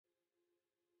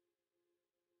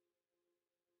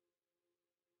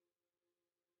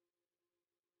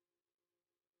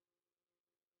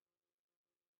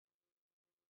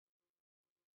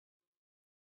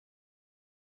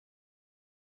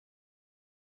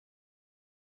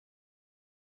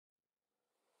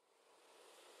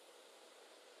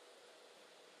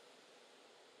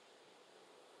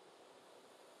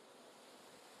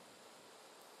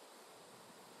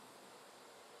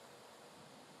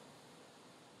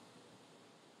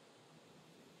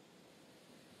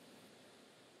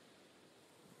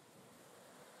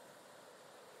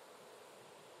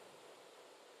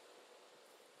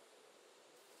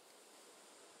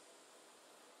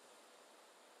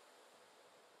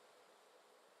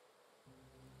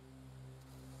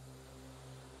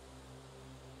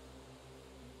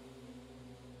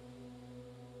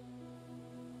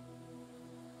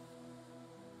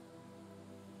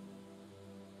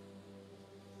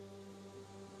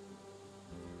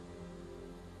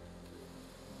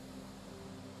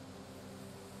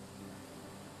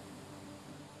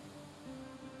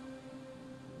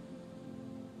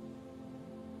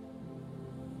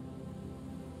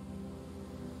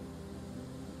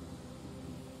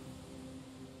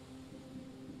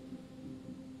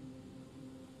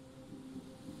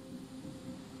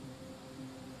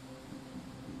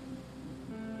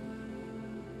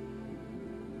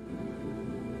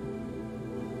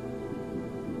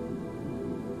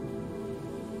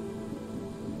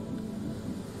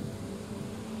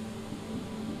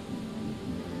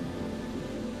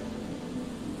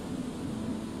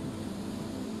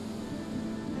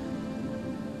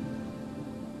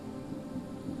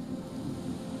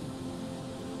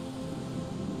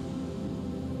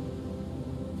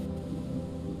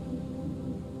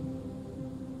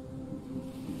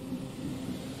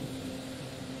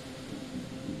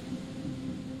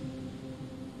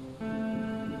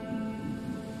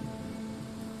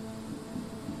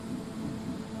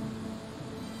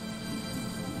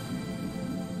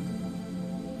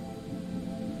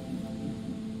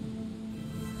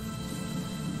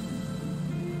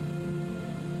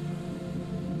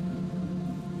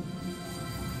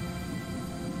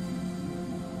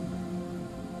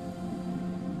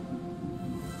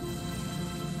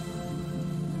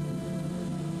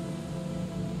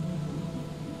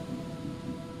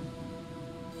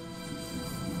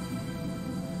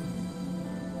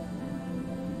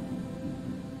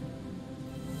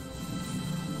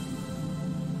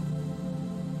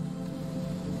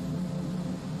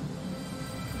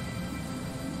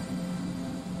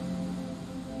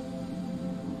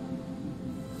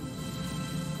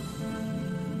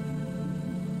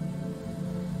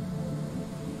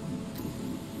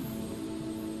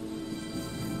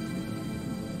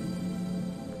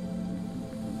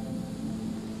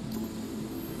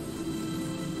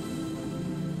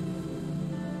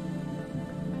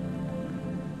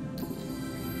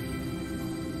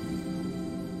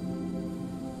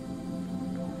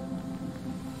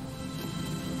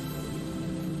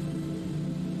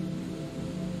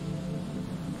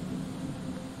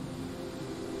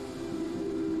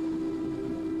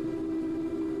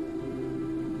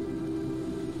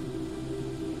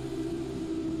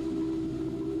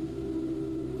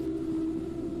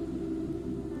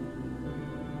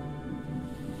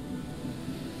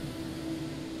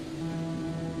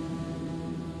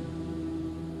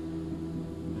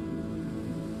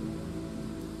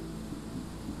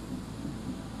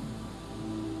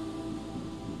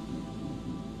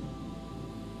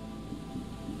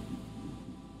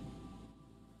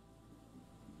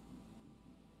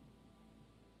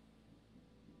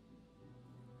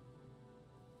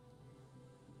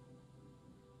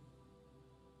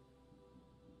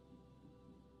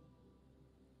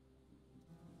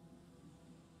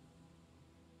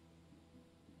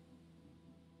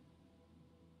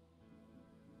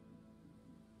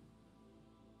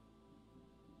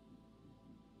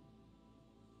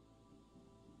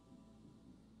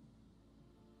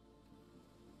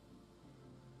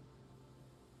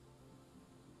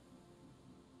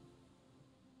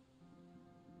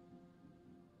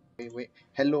wait.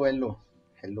 Hello, hello.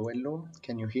 Hello, hello.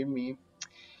 Can you hear me?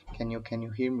 Can you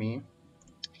hear me?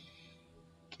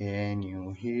 Can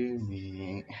you hear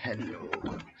me? Hello.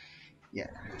 Yeah.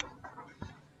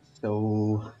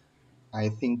 So I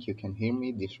think you can hear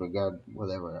me, disregard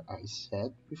whatever I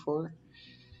said before.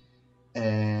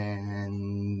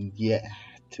 And yeah,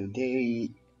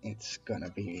 today it's gonna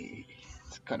be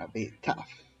tough.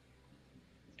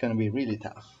 It's gonna be really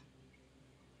tough.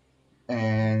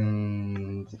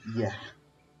 And yeah.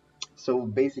 So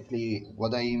basically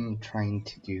what I'm trying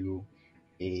to do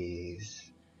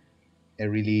is a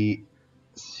really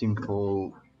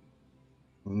simple,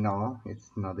 no,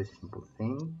 it's not a simple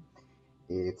thing.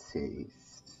 It's a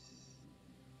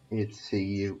it's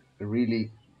a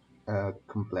really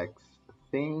complex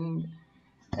thing,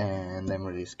 and I'm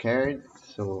really scared,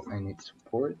 so I need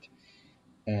support.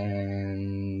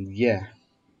 And yeah,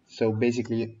 so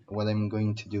basically what I'm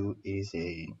going to do is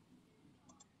a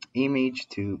image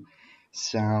to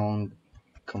sound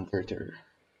converter.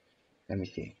 Let me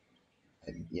see.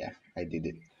 Yeah, I did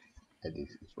it. I did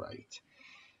it right.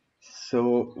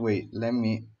 So wait, let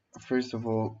me first of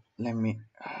all let me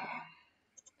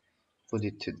put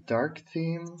it to dark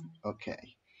theme.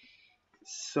 Okay.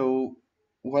 So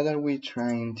what are we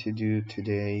trying to do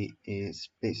today is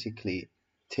basically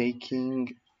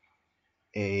taking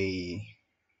a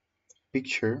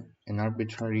picture, an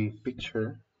arbitrary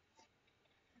picture,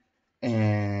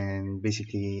 and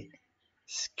basically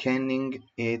scanning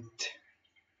it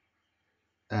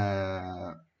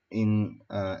uh, in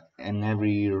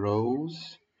every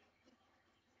rows,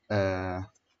 uh,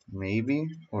 maybe,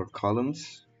 or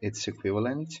columns. It's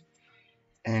equivalent,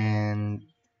 and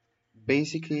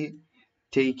basically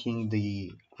taking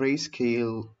the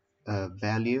grayscale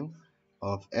value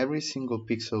of every single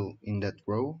pixel in that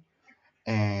row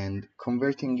and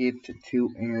converting it to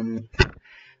an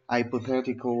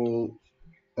hypothetical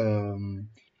um,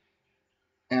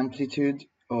 amplitude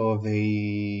of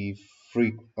a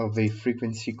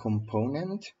frequency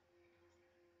component,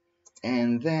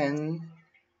 and then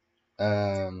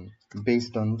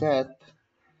based on that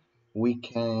we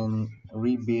can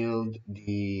rebuild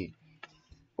the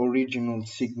original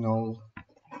signal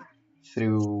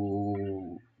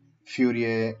through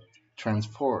Fourier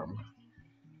transform.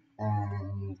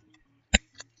 And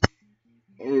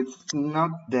it's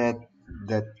not that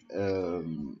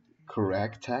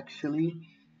correct actually,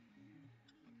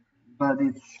 but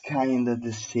it's kind of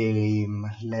the same.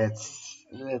 Let's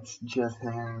just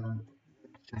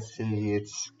say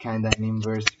it's kind of an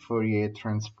inverse Fourier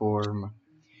transform,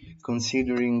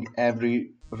 considering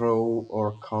every row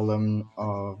or column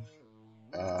uh,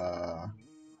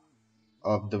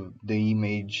 of the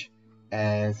image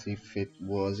as if it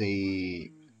was an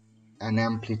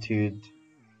amplitude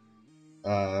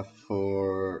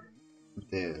for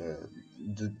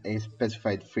a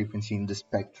specified frequency in the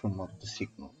spectrum of the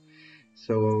signal.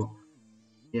 So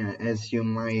yeah, as you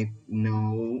might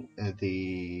know,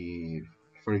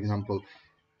 for example,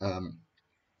 um,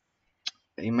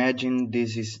 imagine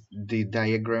this is the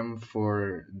diagram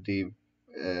for the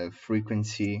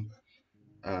frequency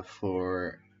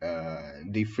for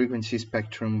the frequency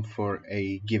spectrum for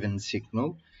a given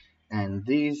signal, and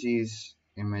this is,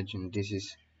 imagine this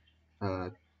is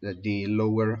the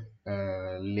lower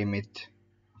limit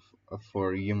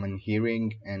for human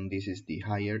hearing, and this is the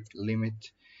higher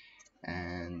limit,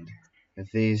 and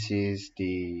this is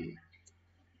the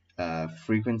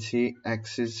frequency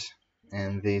axis,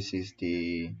 and this is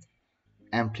the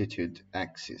amplitude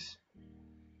axis.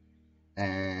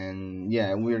 And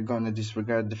yeah, we're gonna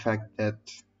disregard the fact that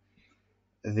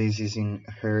this is in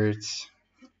hertz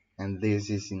and this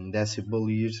is in decibel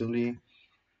usually.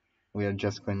 We are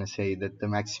just going to say that the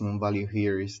maximum value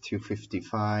here is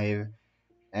 255,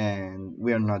 and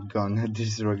we are not going to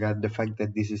disregard the fact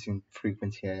that this is in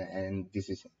frequency and this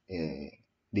is the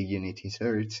unit is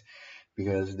hertz,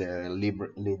 because the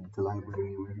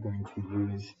library we're going to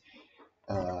use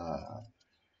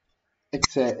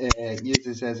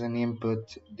uses as an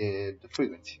input the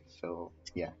frequency. So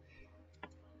yeah,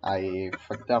 I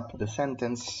fucked up the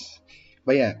sentence,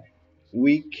 but yeah,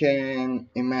 we can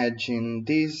imagine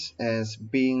this as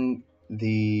being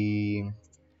the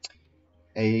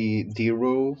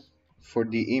row for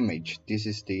the image. This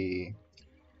is the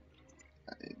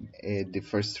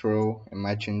first row.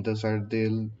 Imagine those are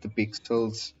the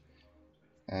pixels,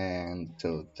 and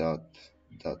so dot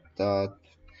dot dot,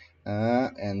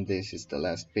 and this is the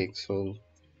last pixel,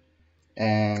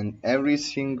 and every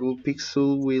single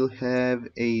pixel will have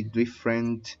a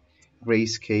different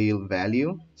grayscale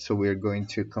value. So we're going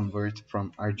to convert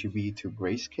from RGB to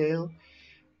grayscale,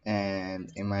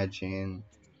 and imagine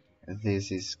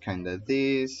this is kind of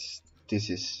this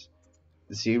is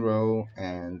zero,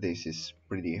 and this is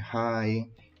pretty high.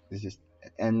 This is,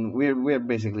 and we're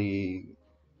basically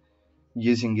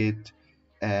using it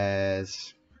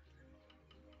as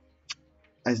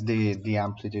the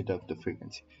amplitude of the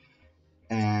frequency.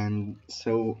 And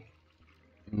so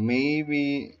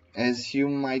maybe, as you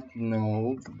might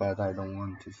know, but I don't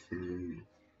want to say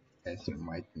as you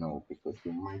might know because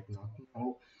you might not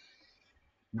know.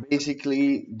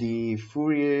 Basically, the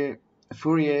Fourier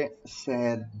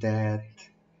said that,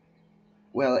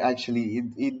 well, actually,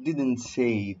 it didn't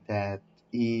say that.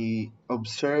 He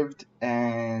observed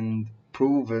and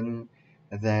proven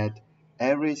that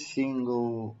every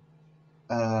single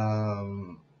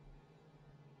um,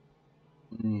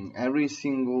 every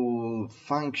single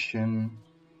function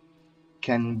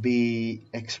can be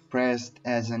expressed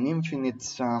as an infinite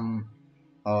sum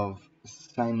of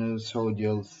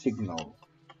sinusoidal signal.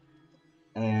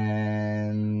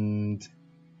 And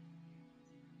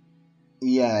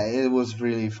yeah, it was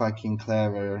really fucking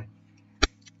clever.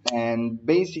 And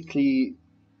basically,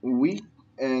 we,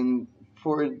 and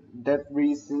for that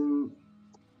reason,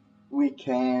 we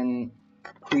can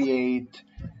create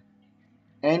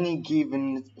any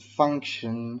given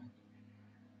function.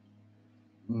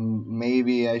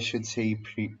 Maybe I should say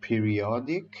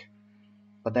periodic,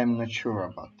 but I'm not sure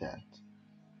about that.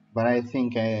 But I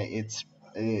think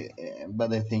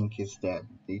but I think it's that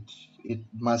it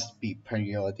must be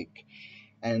periodic,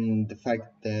 and the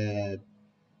fact that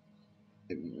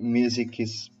music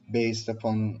is based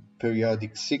upon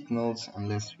periodic signals,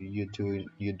 unless you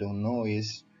don't know,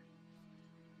 is,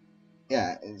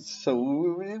 yeah. So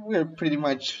we're pretty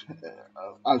much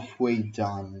halfway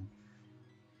done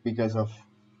because of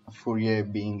Fourier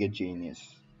being a genius,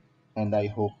 and I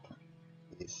hope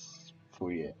it's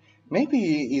Fourier.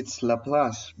 Maybe it's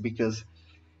Laplace, because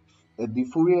the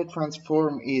Fourier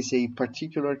transform is a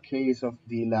particular case of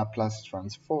the Laplace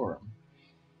transform.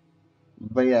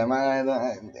 But yeah,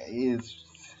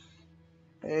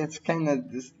 it's kind of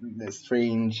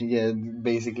strange. Yeah,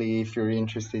 basically, if you're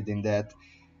interested in that,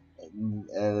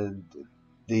 uh,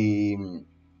 the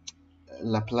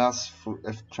Laplace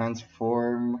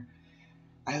transform.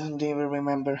 I don't even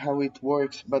remember how it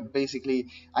works, but basically,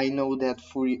 I know that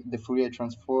the Fourier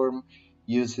transform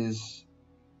uses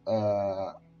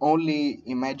only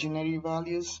imaginary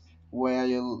values,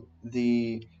 while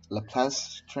the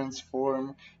Laplace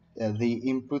transform, the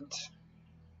input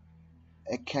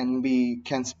can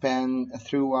span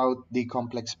throughout the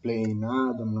complex plane.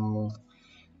 I don't know.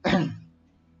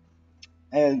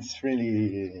 It's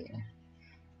really,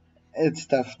 it's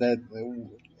stuff that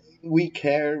we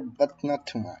care, but not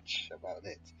too much about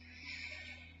it.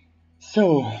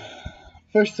 So,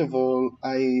 first of all,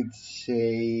 I'd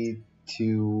say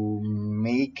to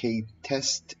make a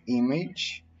test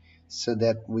image so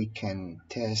that we can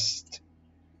test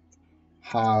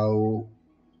how,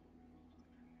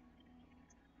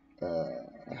 uh,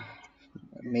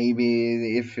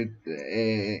 maybe if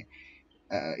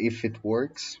it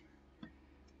works.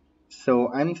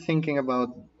 So I'm thinking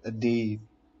about the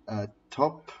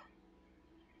top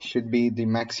should be the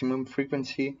maximum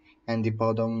frequency, and the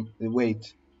bottom,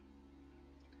 wait,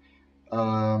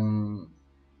 um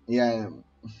yeah,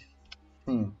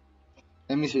 hmm.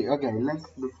 Let me see. Okay,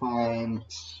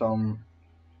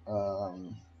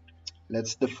 um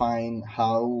let's define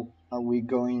how are we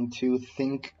going to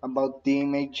think about the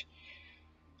image.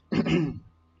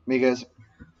 Because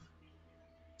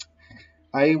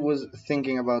I was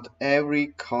thinking about every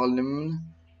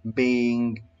column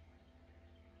being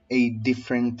a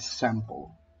different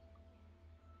sample,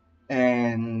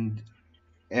 and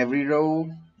every row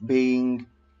being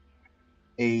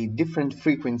a different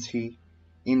frequency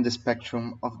in the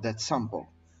spectrum of that sample.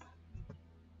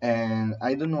 And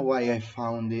I don't know why I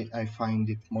find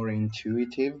it more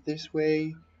intuitive this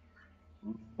way,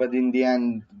 but in the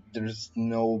end there's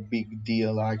no big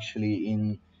deal actually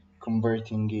in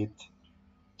converting it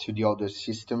to the other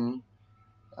system,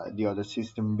 the other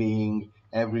system being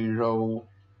every row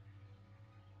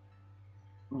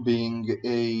being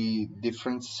a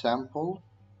different sample.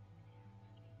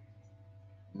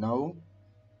 No,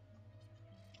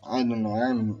 I don't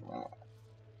know.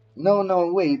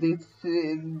 No, wait. It's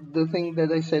the thing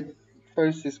that I said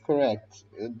first is correct.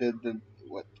 The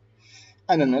what?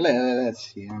 I don't know.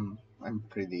 Let's see. I'm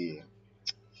pretty.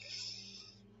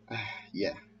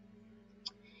 Yeah,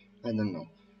 I don't know.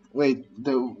 Wait.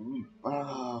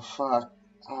 Fuck.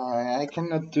 I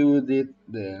cannot do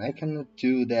I cannot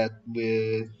do that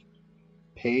with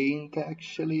paint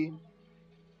actually.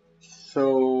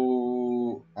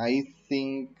 So I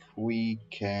think we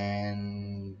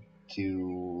can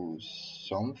do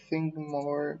something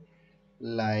more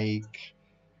like,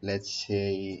 let's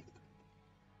say,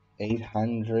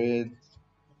 800,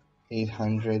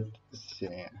 800,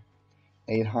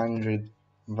 800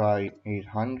 by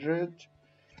 800.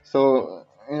 So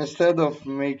instead of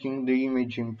making the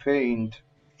image in paint,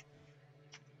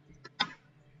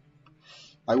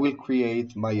 I will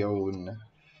create my own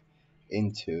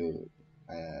into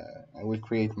I will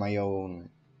create my own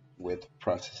with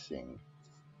processing.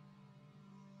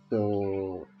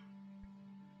 So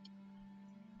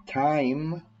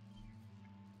time,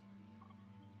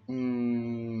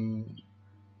 mm,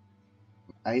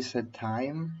 I said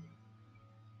time.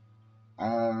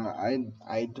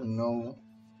 I don't know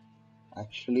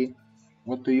actually.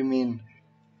 What do you mean?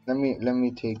 Let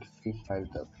me take free file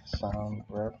dot sound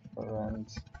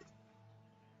reference.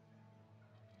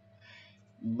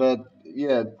 But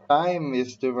yeah, time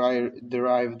is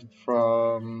derived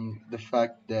from the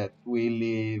fact that we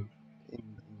live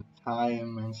in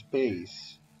time and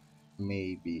space.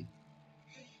 Maybe.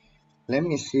 Let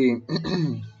me see.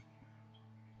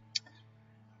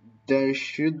 There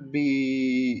should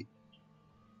be.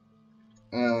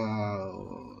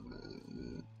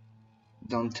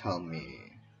 Don't tell me.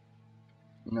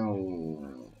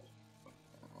 No.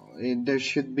 There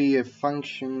should be a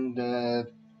function that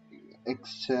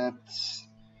accepts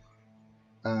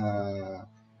uh,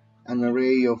 an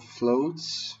array of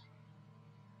floats.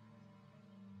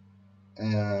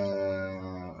 Okay.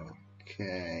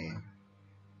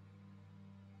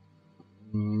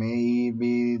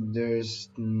 Maybe there's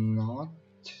not.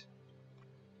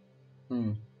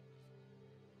 Hmm.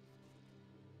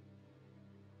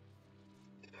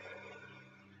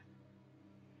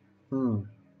 Hmm.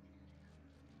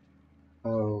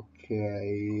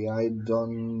 Okay. I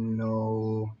don't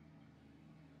know.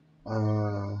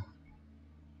 Uh,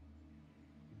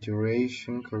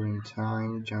 Duration, current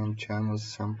time, jump channel,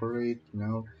 sample rate.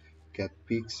 No. Get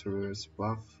peaks, reverse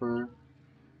buffer,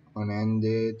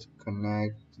 unended,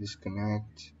 connect,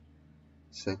 disconnect,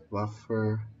 set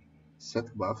buffer,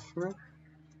 set buffer.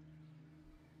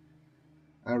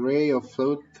 Array of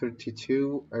float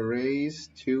 32 arrays,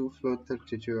 two float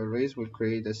 32 arrays will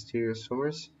create a stereo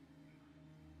source.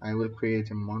 I will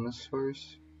create a mono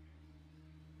source.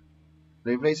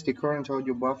 Replace the current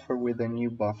audio buffer with a new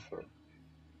buffer.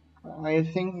 I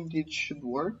think it should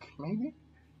work, maybe?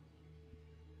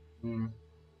 Hmm.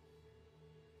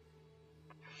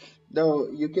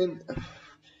 Though you can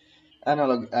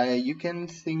analog, you can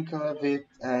think of it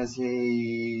as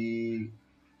a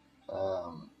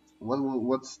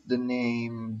what's the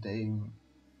name? The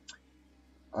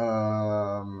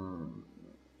um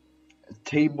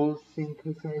table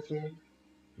synthesizer,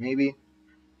 maybe.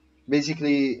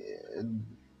 Basically,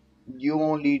 you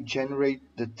only generate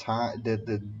the time,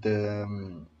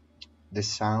 the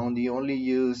sound. You only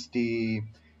use the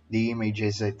image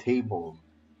as a table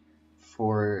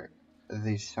for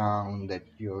the sound that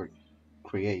you're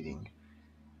creating.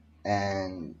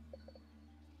 And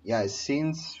yeah,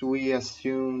 since we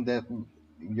assume that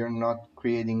you're not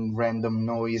creating random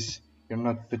noise, you're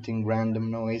not putting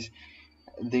random noise,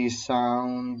 the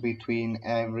sound between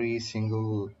every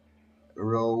single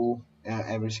row,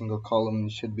 every single column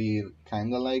should be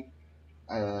kind of like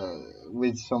uh,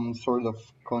 with some sort of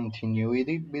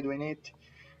continuity between it.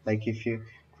 Like if you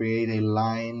create a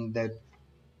line that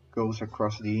goes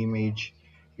across the image,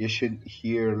 you should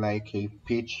hear like a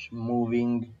pitch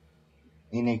moving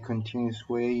in a continuous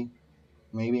way.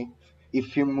 Maybe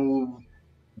if you move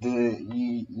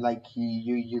like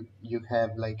you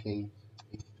have like a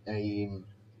a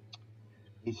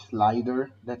slider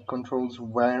that controls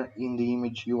where in the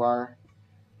image you are.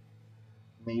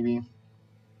 Maybe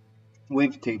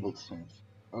wavetable synth.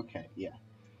 Okay, yeah.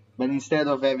 But instead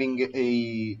of having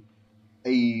a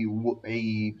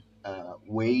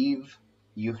wave,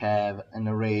 you have an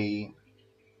array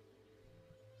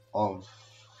of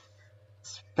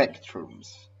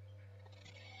spectrums.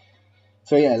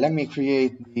 So yeah, let me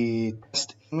create the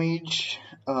test image.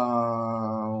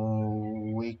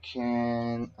 We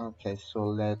can, okay, so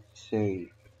let's say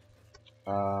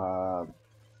uh,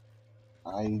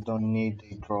 I don't need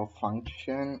a draw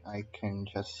function. I can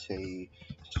just say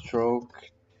stroke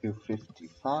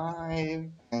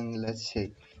 255, and let's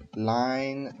say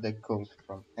line that goes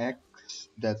from x,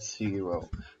 that's 0,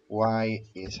 y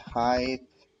is height,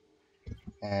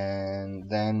 and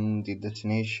then the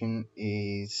destination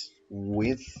is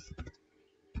width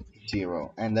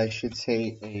 0. And I should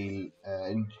say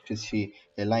should see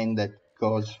a line that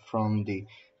goes from the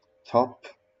top,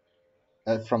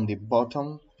 from the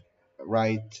bottom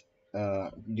right,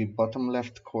 the bottom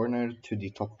left corner to the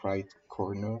top right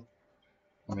corner.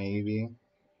 maybe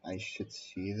I should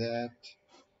see that.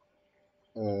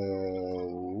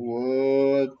 What?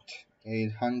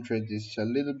 800 is a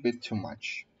little bit too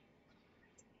much.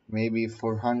 Maybe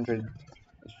 400,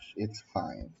 it's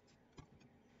fine.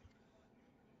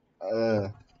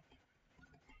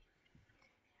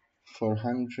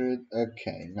 400,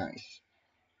 okay, nice.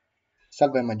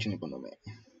 Salva immagine con me.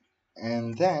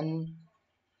 And then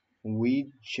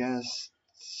we just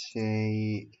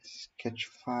say sketch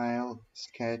file,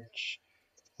 sketch,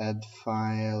 add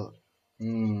file.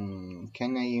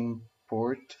 Can I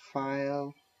import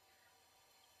file?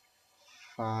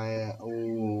 File.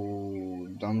 Oh,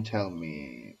 don't tell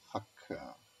me. Fuck.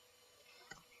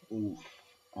 Oof.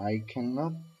 I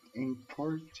cannot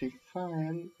import a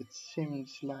file. It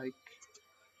seems like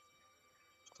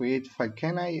create file.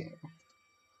 Can I?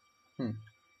 Hmm.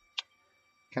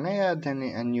 Can I add an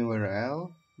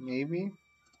URL? Maybe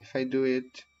if I do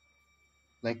it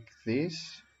like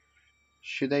this,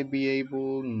 should I be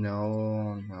able?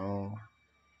 No, no.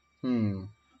 Hmm.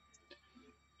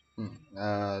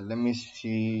 Let me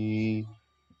see.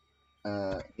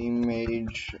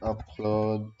 Image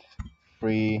upload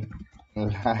free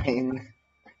line.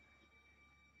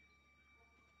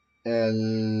 Yeah.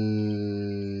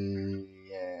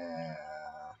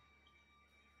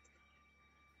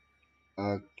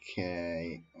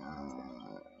 Okay.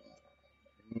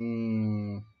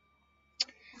 Hmm.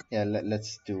 Yeah.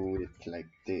 Let's do it like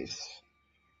this.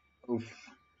 Oof.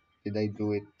 Did I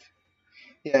do it?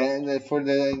 Yeah. And for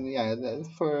the yeah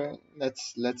for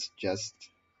let's just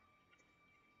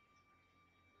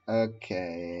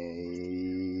okay.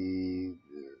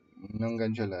 Non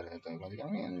cancellare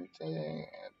automaticamente.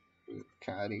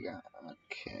 Carica.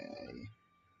 Ok.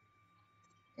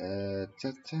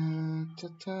 Ta ta ta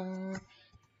ta.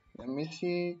 Let me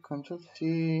see. Control C.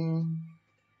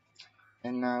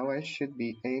 And now I should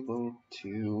be able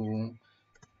to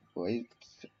wait.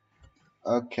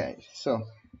 Okay, so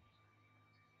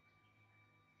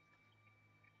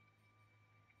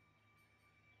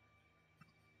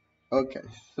okay,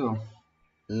 so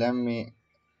let me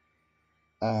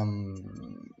um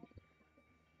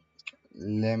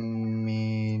let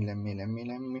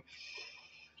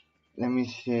me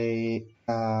say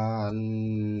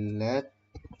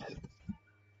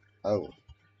oh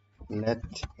let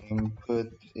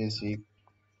input is equal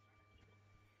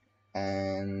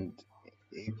and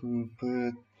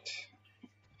input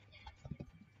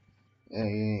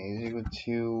is equal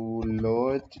to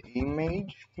load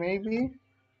image maybe,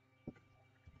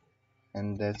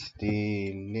 and that's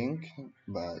the link,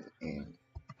 but in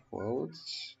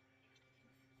quotes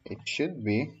it should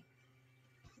be,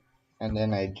 and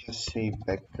then I just say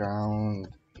background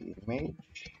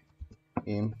image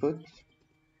input.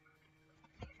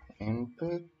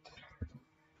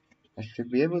 I should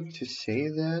be able to say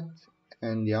that,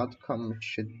 and the outcome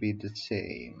should be the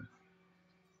same.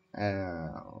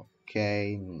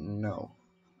 Okay, no.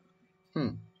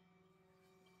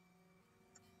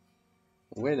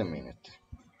 Wait a minute.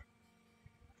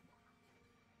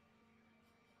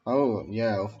 Oh,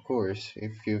 yeah, of course.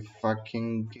 If you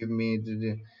fucking give me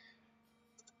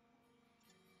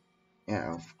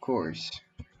yeah, of course.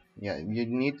 Yeah, you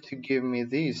need to give me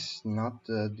this, not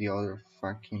the other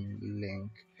fucking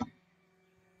link.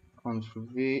 Ctrl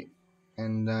V,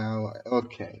 and now,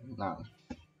 okay, now.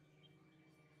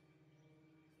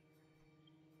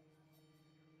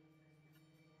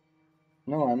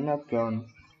 No, I'm not gone.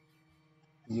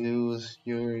 You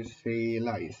say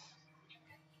lies.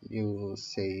 You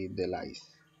say the lies.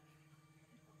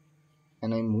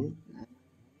 And I move?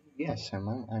 Yes, I'm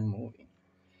moving.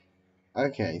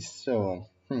 Okay, so,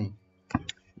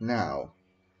 now.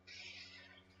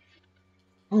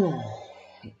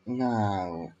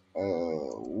 Now,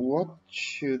 what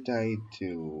should I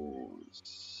do?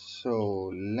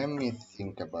 So, let me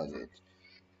think about it.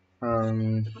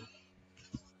 Um,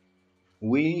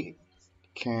 we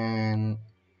can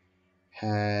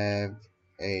have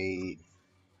a.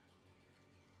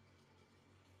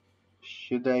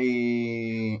 Should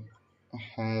I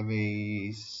have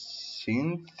a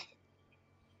synth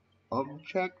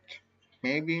object,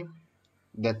 maybe,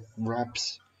 that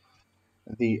wraps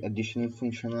the additional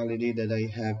functionality that I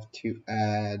have to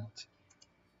add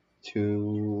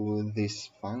to this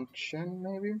function,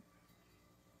 maybe?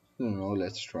 No,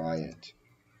 let's try it.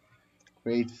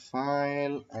 Create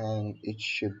file, and it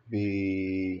should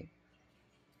be.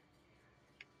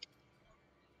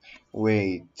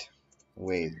 Wait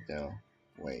though.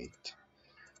 Wait.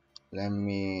 Let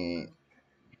me.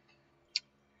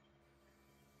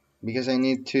 Because I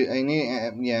need to. I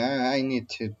need. Yeah, I need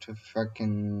to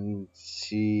fucking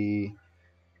see.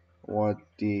 What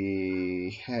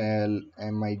the hell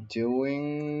am I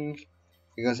doing?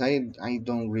 Because I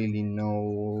don't really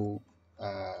know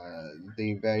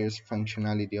the various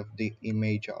functionality of the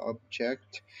image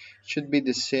object. Should be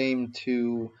the same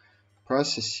to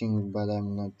processing, but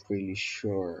I'm not really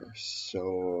sure.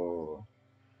 So,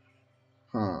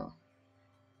 huh?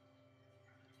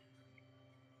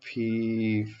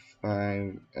 P5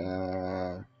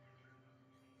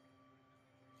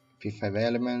 P5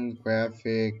 element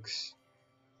graphics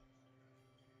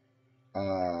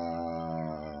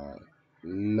uh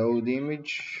load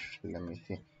image. Let me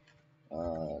see.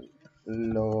 Uh,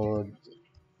 load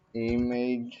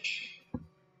image.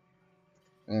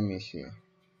 Let me see.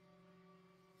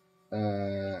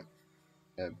 Uh,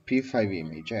 P5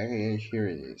 image. Here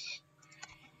it is.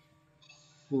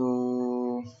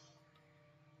 So,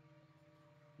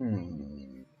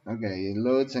 okay, it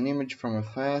loads an image from a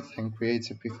path and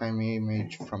creates a P5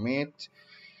 image from it.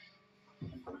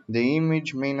 The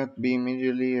image may not be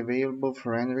immediately available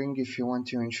for rendering. If you want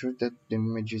to ensure that the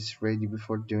image is ready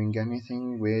before doing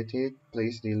anything with it,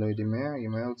 place the load email.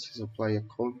 You may also apply a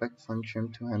callback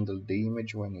function to handle the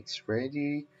image when it's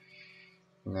ready.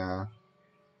 Nah.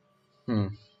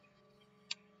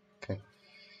 Okay.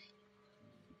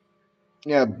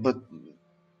 Yeah, but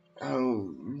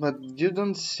you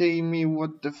don't say me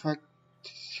what the fuck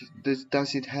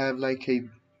does it have like a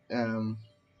um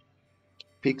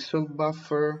pixel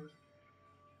buffer,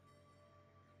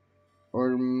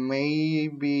 or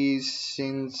maybe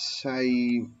since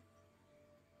I,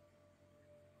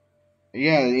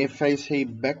 yeah, if I say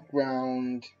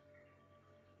background,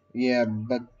 yeah,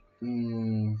 but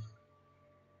mm,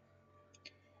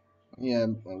 yeah,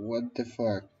 but what the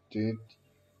fuck, dude?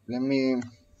 Let me,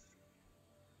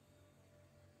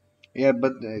 yeah,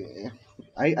 but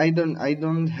I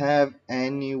don't have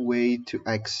any way to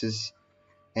access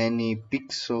any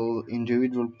pixel,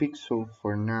 individual pixel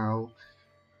for now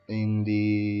in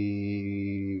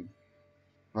the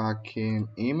fucking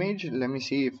image. Let me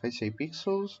see if I say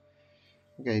pixels.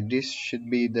 Okay, this should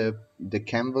be the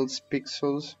canvas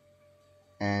pixels,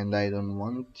 and I don't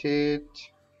want it.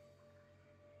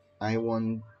 I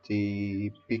want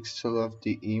the pixel of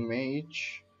the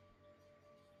image.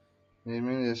 It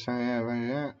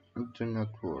do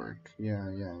not work. Yeah.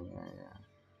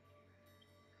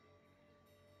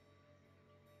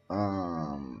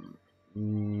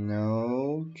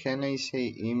 No. Can I say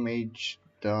image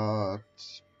dot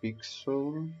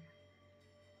pixel?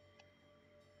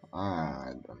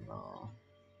 I don't know.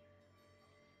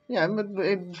 Yeah, but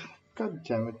it. God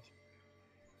damn it.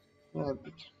 Yeah,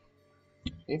 but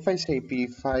if I say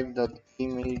p5 dot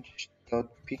image dot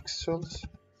pixels,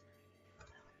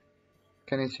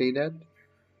 can I say that?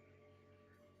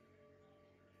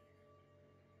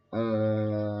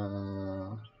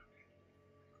 Uh,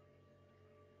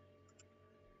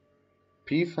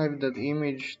 p5 dot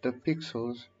image dot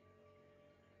pixels.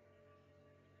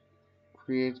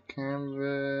 Create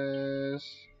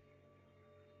canvas.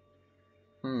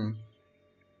 Hmm.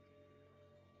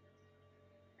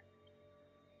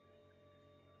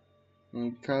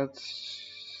 Cursor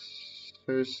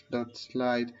dot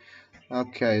slide.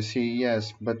 Okay, see,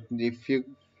 yes, but if you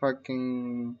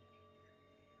fucking,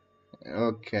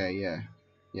 okay, yeah.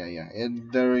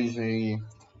 There is a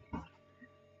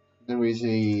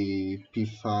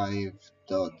p5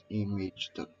 dot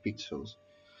image dot pixels.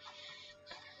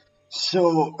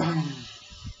 So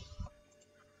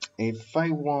if I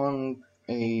want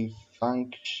a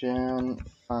function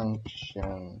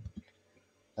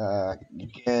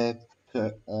get get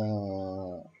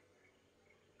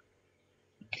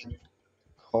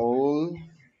call,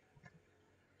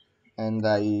 and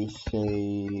I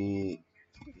say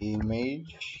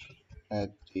image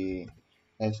at the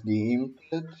as the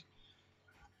input.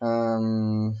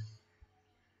 Um,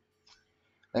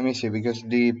 Let me see, because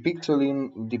the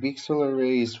pixel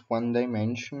array is one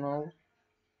dimensional.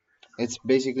 It's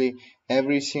basically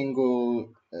every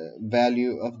single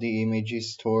value of the image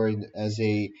is stored as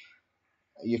a,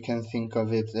 you can think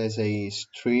of it as a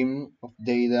stream of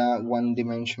data, one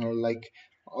dimensional, like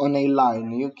on a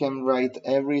line. You can write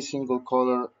every single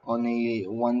color on a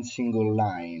one single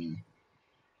line,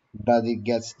 but it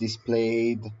gets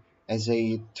displayed as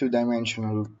a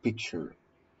two-dimensional picture.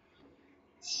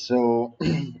 So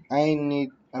I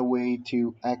need a way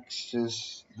to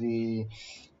access the,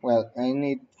 well, I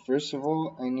need, first of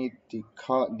all, I need the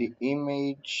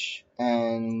image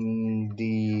and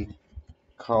the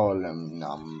column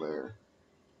number.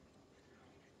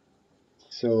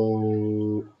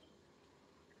 So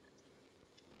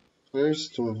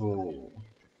first of all,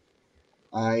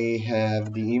 I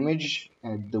have the image,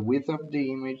 the width of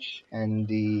the image, and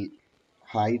the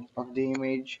height of the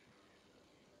image.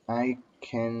 I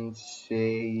can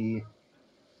say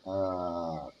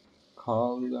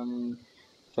column.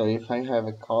 So if I have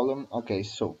a column, okay,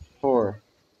 so for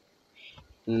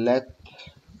let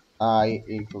I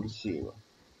equal 0,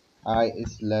 I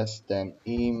is less than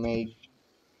image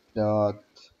dot,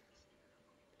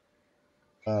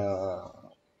 uh,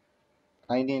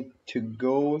 I need to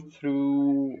go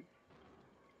through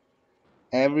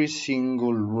every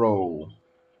single row,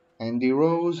 and the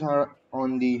rows are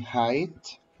on the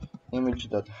height, image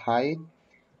dot height.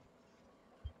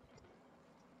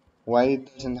 Why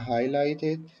it doesn't highlight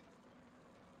it?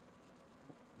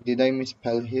 Did I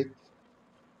misspell it?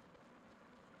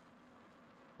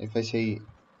 If I say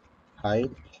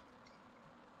height,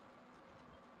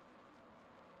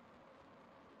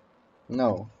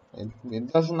 no,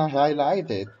 it doesn't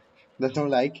highlight it. Doesn't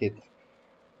like it.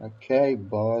 Okay,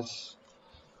 boss.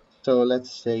 So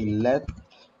let's say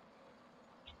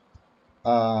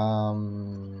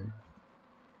um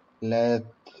let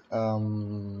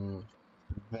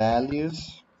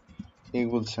values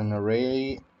equals an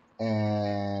array,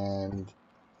 and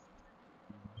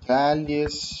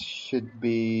values should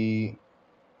be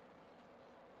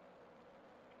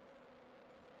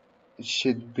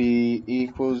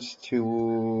equals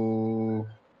to,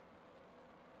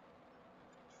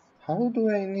 how do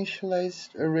I initialize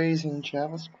arrays in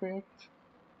JavaScript?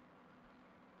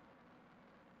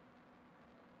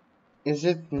 Is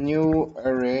it new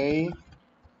array?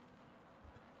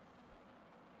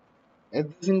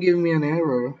 It doesn't give me an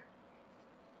error.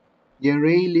 The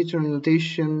array literal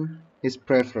notation is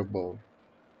preferable.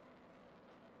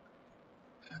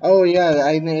 Oh yeah,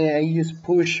 I use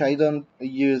push. I don't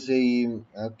use a.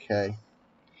 Okay,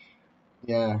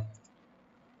 yeah,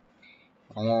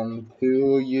 I am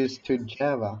too used to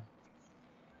Java.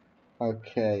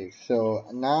 Okay, so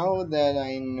now that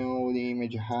I know the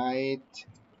image height,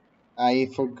 I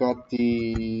forgot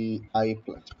the I++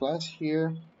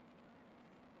 here,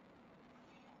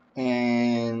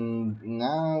 and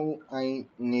now I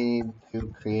need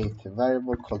to create a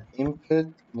variable called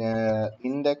input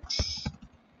index,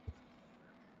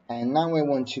 and now I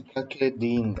want to calculate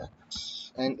the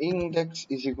index, and index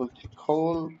is equal to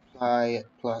call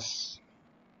plus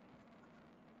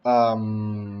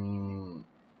um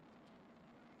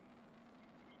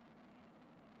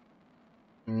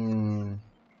mm,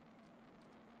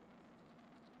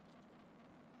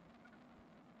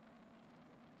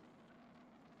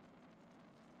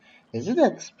 is it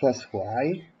x plus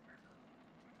y?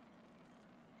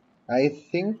 I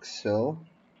think so.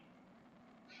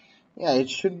 Yeah, it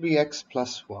should be x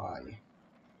plus y,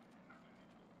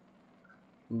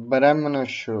 but I'm not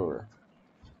sure.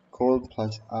 Call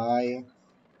plus I,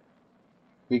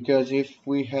 because if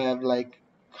we have like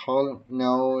call,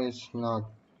 no, it's not.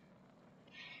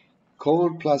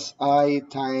 Call plus I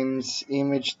times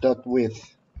image dot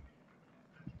width,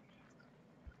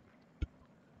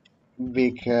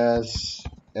 because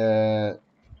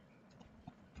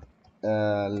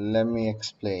let me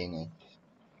explain it.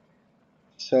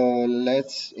 So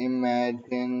let's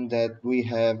imagine that we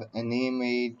have an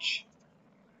image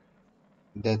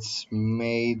that's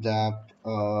made up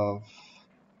of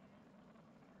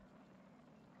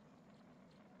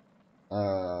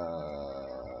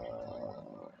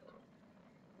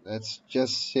let's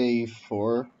just say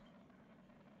four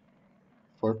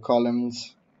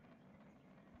columns.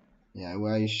 Yeah,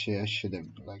 well, I should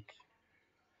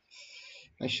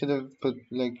have put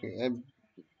like a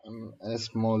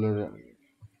smaller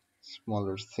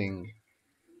thing.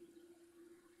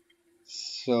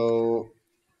 So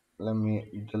let me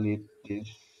delete this,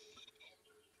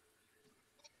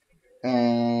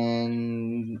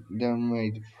 and there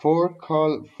made four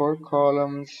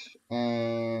columns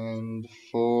and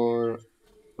four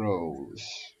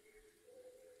rows.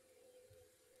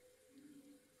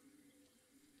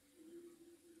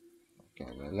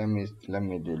 Okay, let me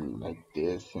do like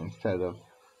this instead of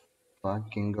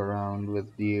fucking around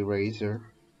with the eraser.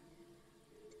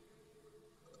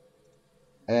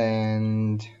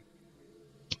 And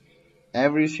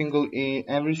every single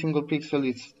pixel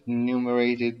is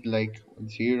numerated like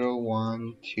 0,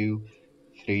 1, 2,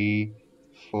 3,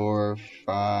 4,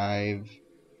 5,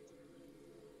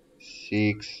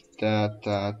 6,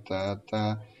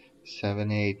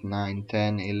 7, 8, 9,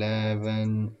 10,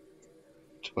 11,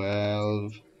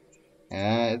 12,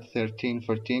 13,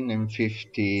 14, and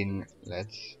 15.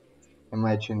 Let's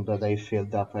imagine that I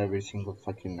filled up every single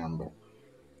fucking number.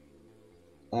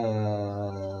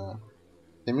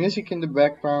 The music in the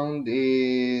background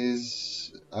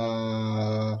is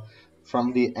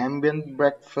from the Ambient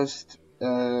Breakfast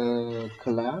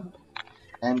collab,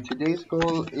 and today's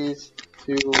goal is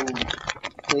to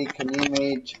take an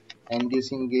image and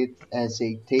using it as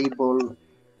a table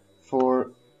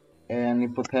for an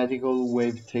hypothetical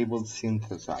wavetable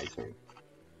synthesizer.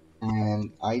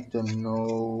 And I don't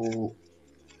know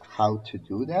how to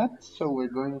do that, so we're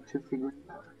going to figure it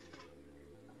out.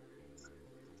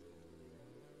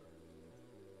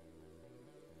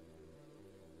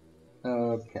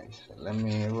 Okay, so let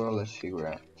me roll a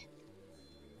cigarette.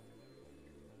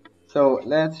 So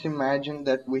let's imagine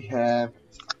that we have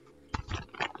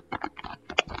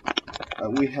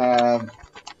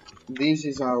this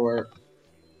is our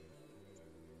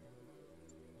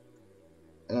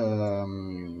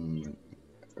um,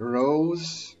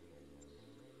 rows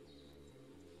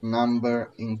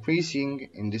number increasing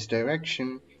in this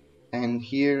direction, and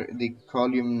here the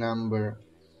column number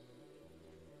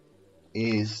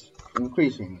is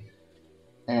increasing.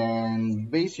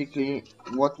 And basically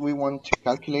what we want to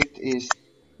calculate is,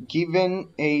 given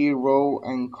a row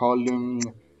and column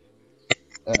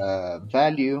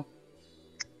value,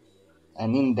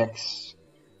 an index,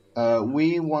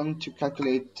 we want to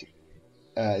calculate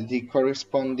the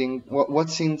corresponding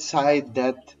what's inside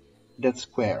that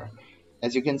square.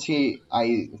 As you can see,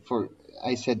 I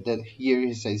said that here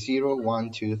is a 0,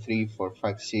 1, 2, 3, 4,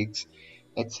 5, 6,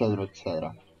 etc.,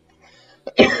 etc.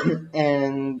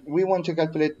 And we want to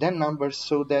calculate that number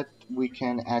so that we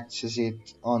can access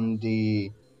it on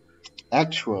the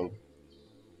actual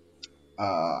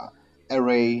uh,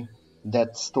 array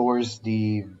that stores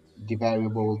the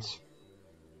variables.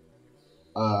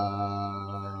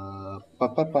 So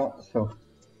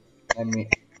let me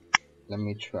let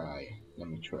me try. Let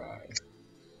me try.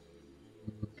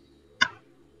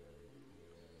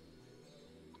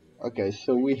 Okay,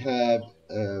 so we have.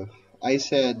 I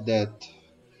said that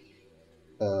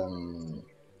um,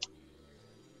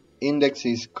 index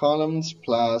is columns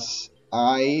plus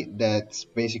I, that's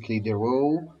basically the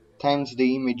row, times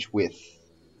the image width.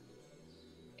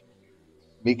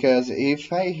 Because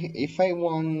if I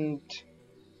want,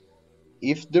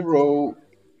 if the row,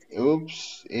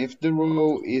 if the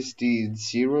row is the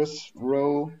zeroth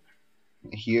row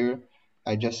here,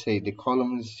 I just say the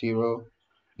column is 0,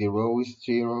 the row is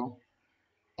 0,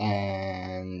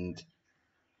 and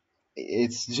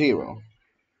it's 0.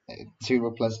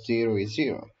 0 plus 0 is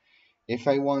 0. If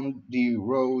I want the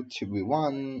row to be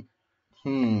 1,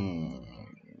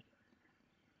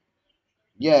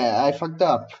 yeah, I fucked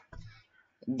up.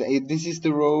 This is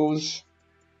the rows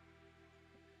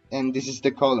and this is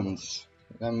the columns.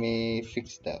 Let me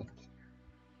fix that.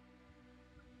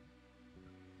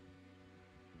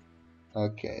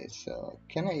 Okay, so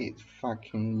can I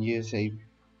fucking use a...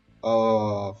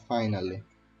 Oh, finally.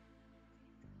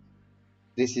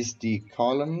 This is the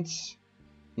columns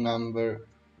number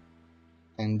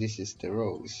and this is the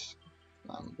rows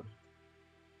number.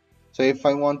 So if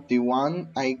I want the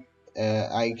 1, I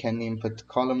can input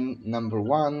column number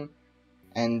 1,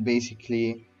 and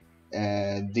basically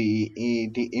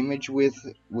the image width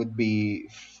would be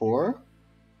 4,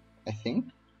 I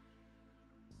think.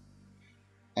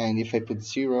 And if I put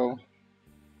 0,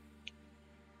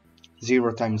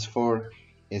 0 times 4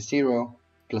 is 0,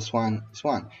 plus 1 is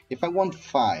 1. If I want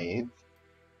 5,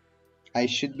 I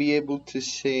should be able to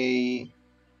say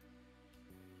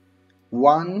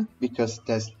 1, because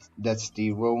that's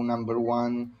the row number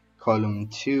 1, column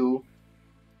 2.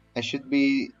 I should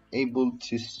be able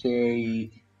to say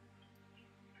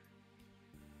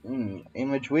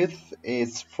image width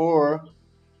is 4,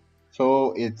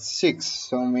 so it's 6,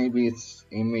 so maybe it's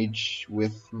image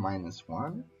width minus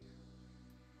 1.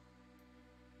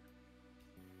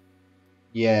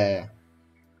 Yeah,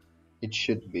 it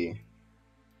should be,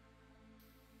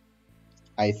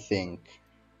 I think.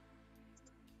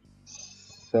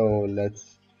 So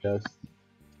let's just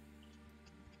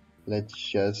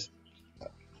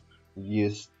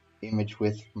use image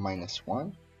width minus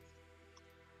 1.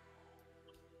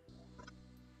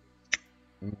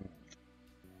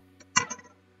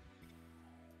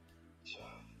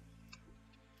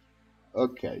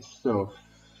 Okay, so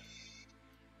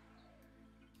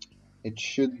it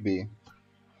should be,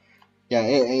 yeah,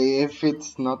 if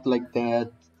it's not like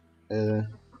that,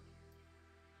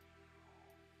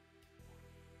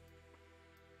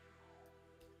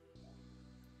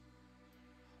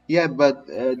 yeah, but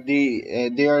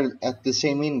they are at the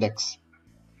same index,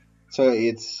 so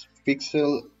it's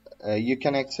pixel. You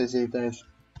can access it as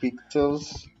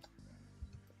pixels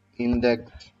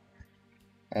index,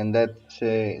 and that's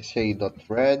say dot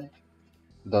red,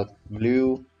 dot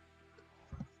blue,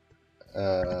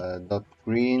 dot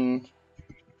green,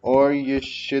 or you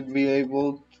should be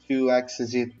able to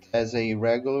access it as a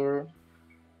regular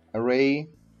array,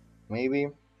 maybe.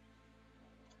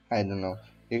 I don't know.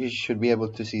 You should be able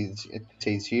to see it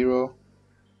say 0,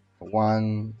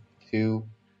 1, 2.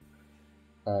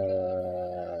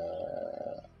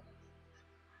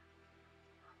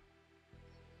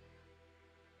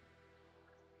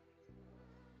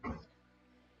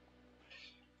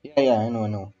 Yeah, I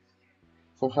know.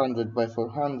 400 by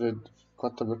 400,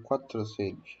 4 by 4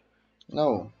 sage.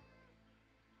 No,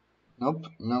 nope,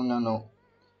 no.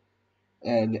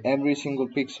 And every single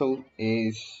pixel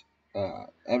is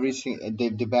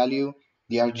the value,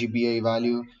 the RGBA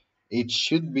value, it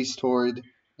should be stored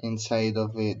inside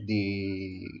of it,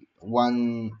 the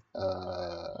one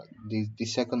the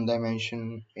second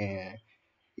dimension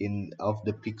in of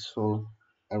the pixel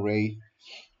array.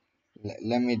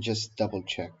 Let me just double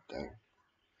check there.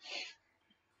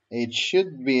 It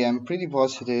should be, I'm pretty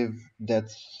positive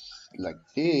that's like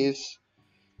this.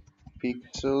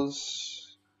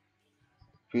 Pixels.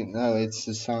 No, it's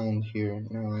the sound here.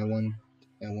 No, I want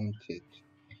it.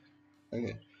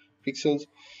 Okay. Pixels.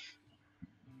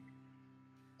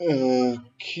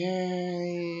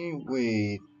 Okay.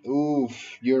 Wait.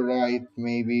 Oof. You're right.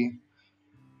 Maybe.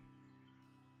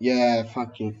 Yeah.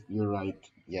 Fuck it. You're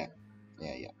right. Yeah.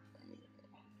 Yeah.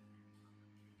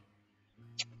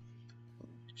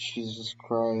 Jesus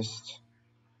Christ.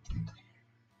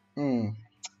 Hmm.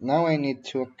 Now I need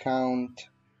to account.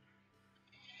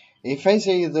 If I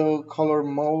say the color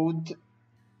mode.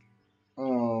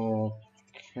 Okay.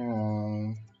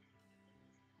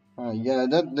 Yeah.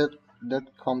 That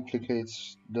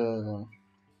complicates the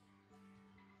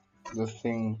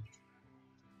thing.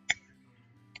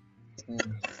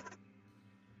 Hmm.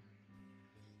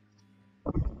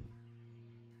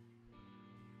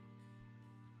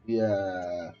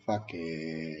 Yeah, fuck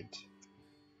it.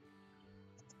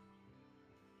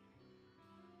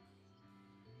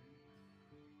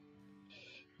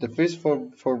 The first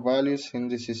four values in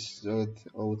this is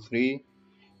 03.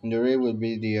 And the array will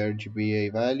be the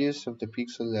RGBA values of the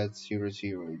pixel at 00.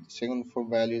 The second four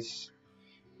values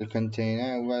will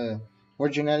contain well, more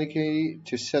generically,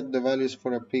 to set the values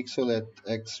for a pixel at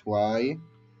XY.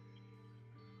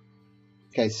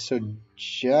 Okay, so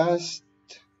just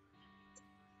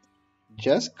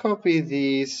copy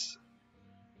this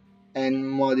and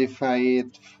modify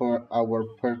it for our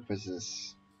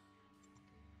purposes.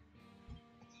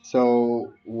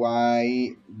 So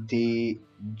y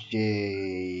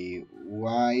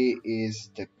is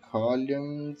the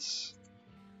columns,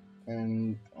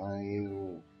 and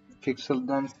pixel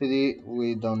density,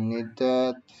 we don't need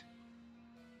that.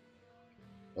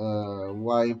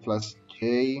 Y plus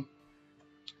j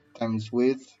times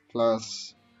width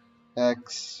plus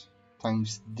x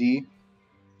times d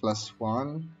plus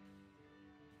 1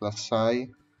 plus I.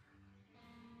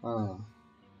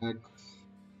 X.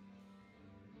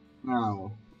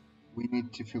 Now we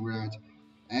need to figure out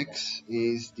x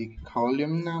is the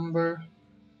column number,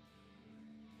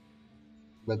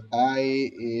 but I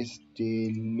is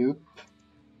the loop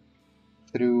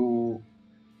through.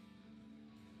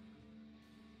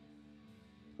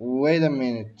 Wait a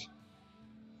minute.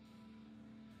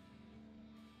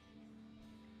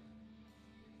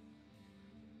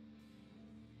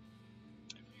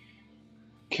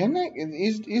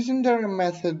 Isn't there a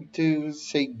method to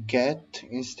say get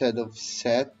instead of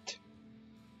set?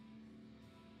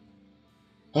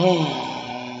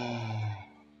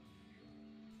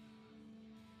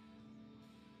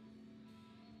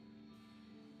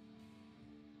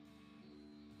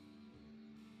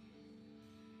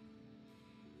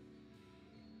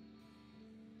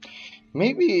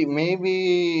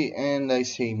 Maybe, and I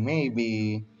say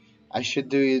maybe, I should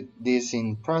do this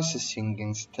in processing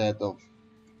instead of,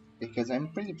 because I'm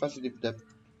pretty positive that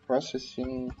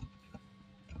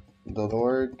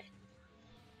processing.org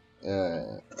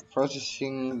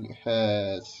processing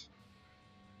has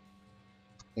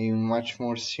a much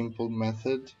more simple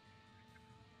method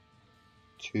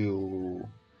to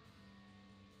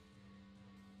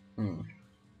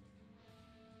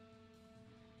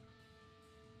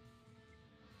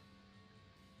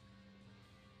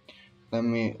let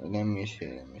me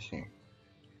see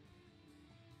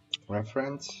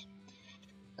reference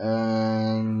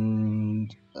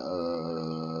and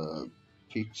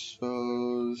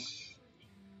pixels.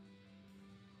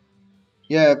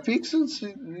 Yeah, pixels,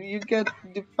 you get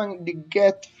the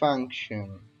get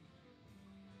function.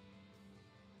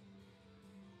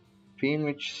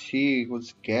 Image C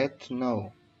equals get,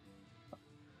 no,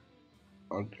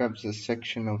 or grabs a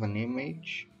section of an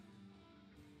image.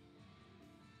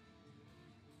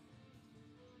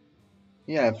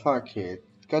 Yeah, fuck it.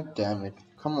 God damn it.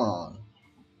 Come on.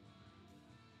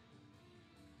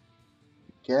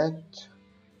 Get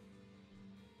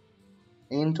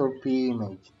int or p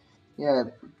image. Yeah.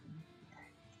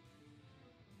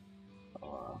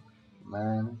 Oh,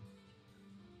 man.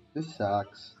 This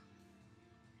sucks.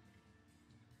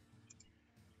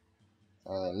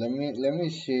 Let me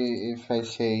see if I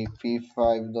say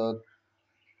p5 dot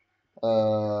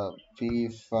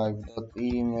p5 dot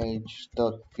image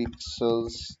dot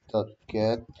pixels dot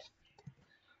get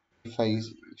if I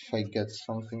get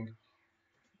something.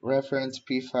 Reference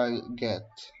p5 get.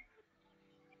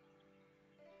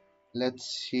 Let's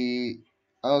see.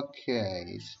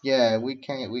 Okay, yeah, we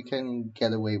can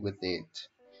get away with it.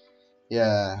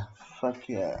 Yeah, fuck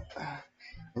yeah.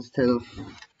 Instead of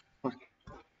fuck,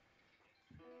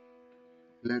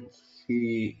 let's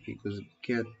see because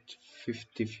get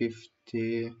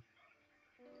 50/50.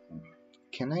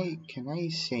 Can I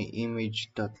say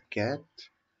image dot get?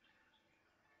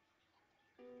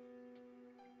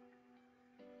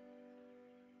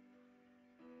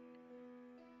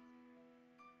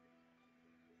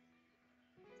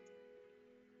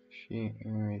 See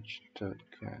image dot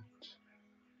get.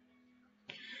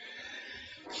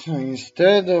 So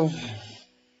instead of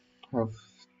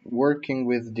working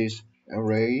with this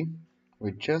array,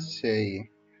 we just say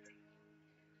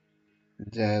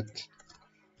that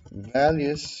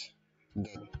values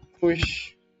dot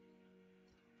push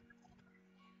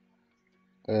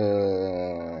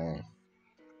I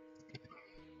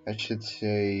should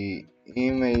say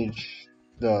image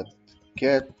dot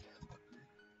get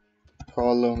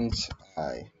columns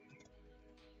I.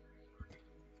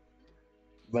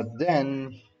 But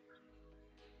then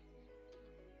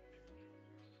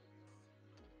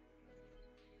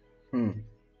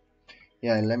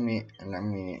yeah, let me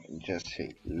just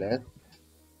say let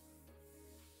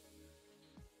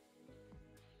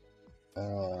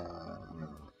uh,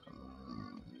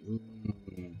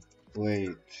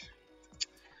 wait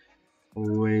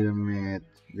wait a minute,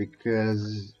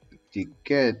 because the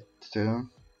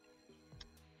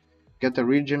get a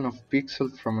region of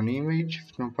pixels from an image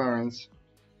if no parents.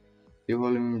 The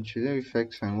whole image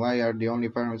effects and y are the only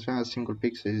parameters when a single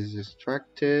pixel is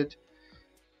extracted,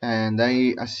 and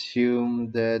I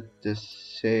assume that the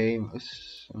same.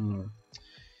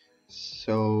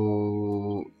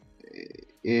 So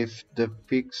if the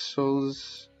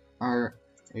pixels are,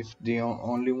 if the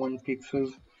only one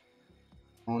pixels,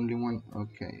 only one,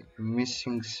 okay,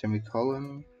 missing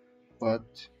semicolon,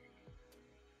 but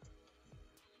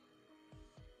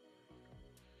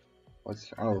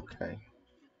what's okay?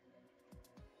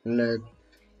 Let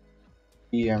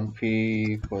emp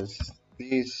equals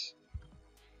this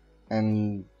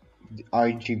and the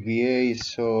RGBA,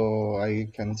 so I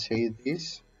can say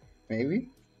this maybe,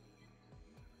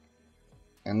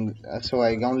 and so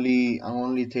I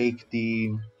only take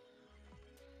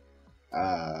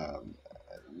uh,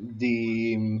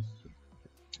 the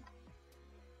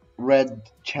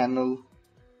red channel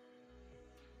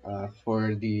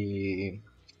for the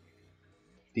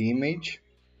image.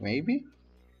 Maybe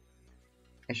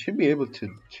I should be able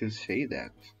to say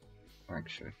that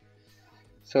actually.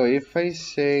 So if I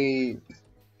say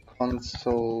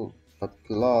console.log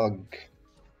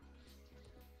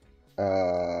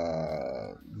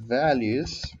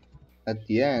values at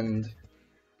the end,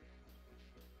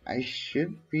 I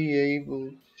should be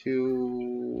able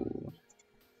to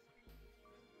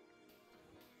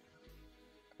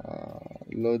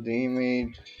load the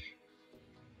image.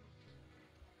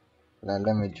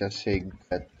 Let me just say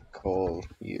get call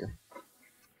here.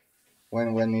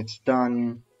 When it's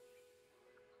done,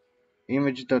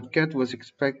 image.get was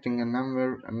expecting a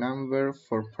number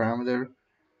for parameter.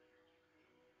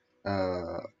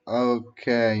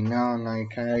 Okay, no, I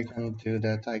can't do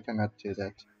that. I cannot do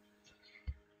that.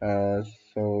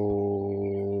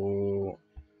 So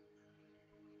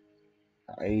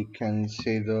I can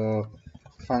say the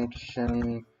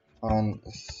function on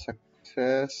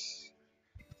success.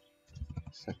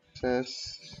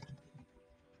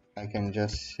 I can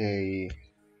just say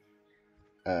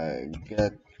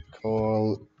get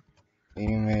call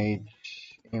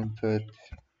image input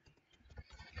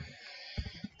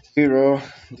 0,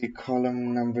 the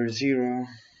column number 0.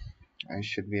 I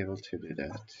should be able to do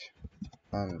that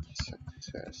on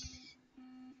success.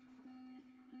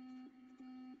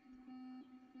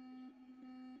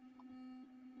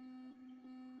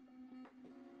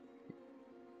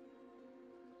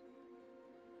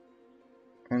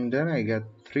 And then I get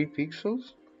 3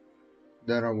 pixels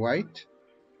that are white.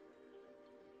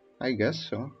 I guess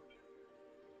so.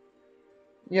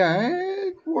 Yeah,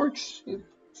 it works. It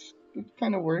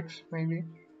kind of works, maybe.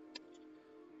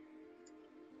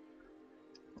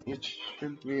 it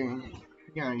should be.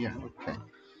 Yeah, yeah, okay.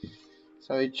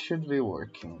 So it should be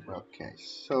working. Okay,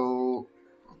 so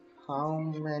how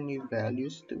many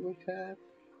values do we have?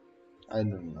 I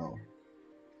don't know.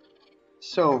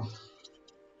 So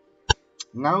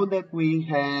now that we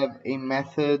have a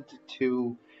method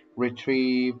to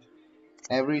retrieve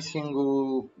every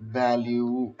single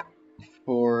value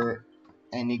for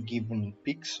any given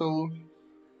pixel.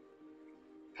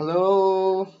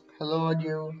 Hello, hello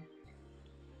audio.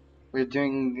 We're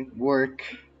doing work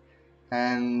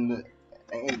and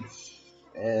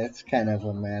it's kind of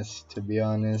a mess, to be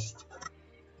honest.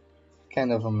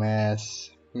 Kind of a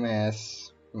mess.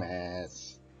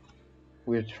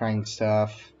 We're trying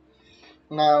stuff.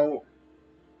 Now,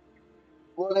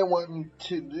 what I want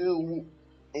to do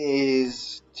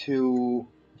is to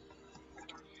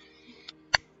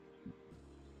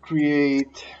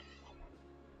create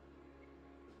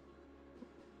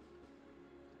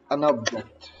an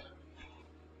object,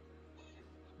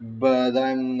 but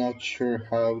I'm not sure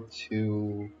how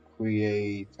to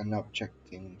create an object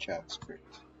in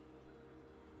JavaScript.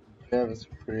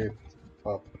 JavaScript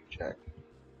object.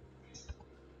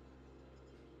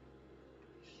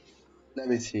 Let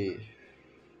me see.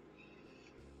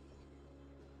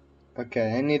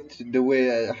 Okay, I need the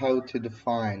way how to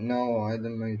define. No, I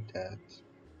don't need that.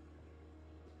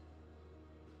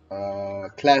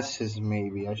 Classes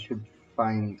maybe. I should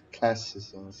find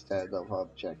classes instead of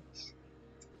objects.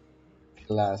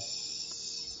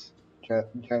 Class.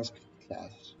 JavaScript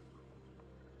class.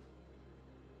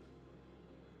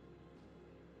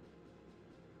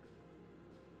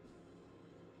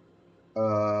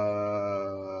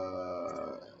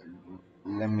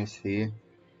 Let me see.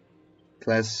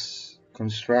 Class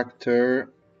constructor,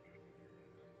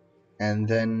 and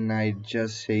then I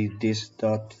just say this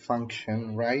dot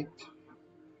function, right?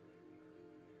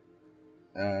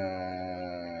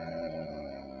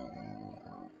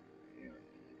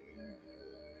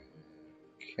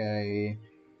 Okay.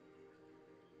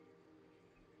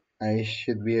 I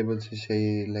should be able to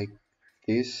say like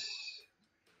this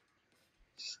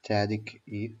static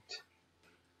it.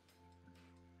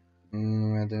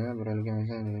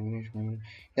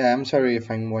 Yeah, I'm sorry if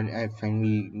I'm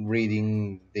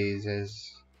reading this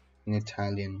as in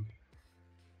Italian,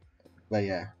 but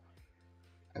yeah,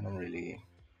 I don't really.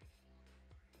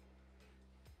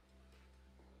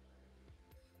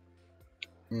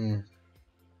 Mm,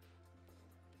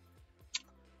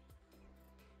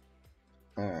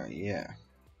 yeah.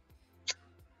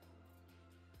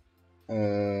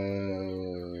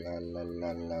 La la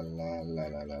la la la la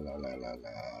la la la la la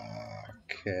la.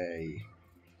 Okay.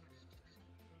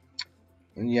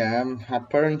 Yeah,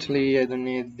 apparently I don't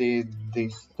need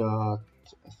this dot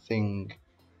thing,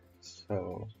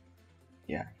 so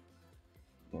yeah,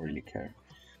 don't really care.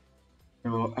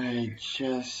 So I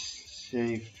just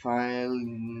say file.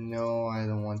 No, I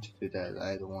don't want to do that.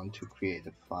 I don't want to create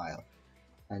a file,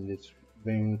 and it's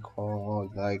being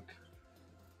called like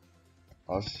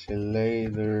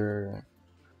oscillator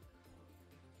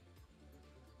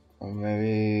or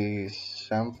maybe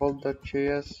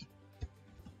sample.js.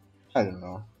 I don't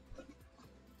know.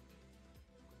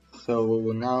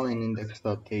 So now in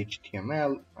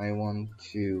index.html, I want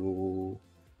to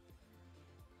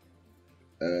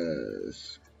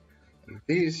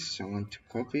this. I want to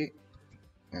copy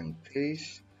and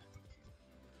paste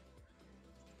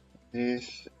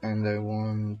this, and I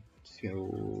want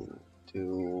to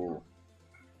do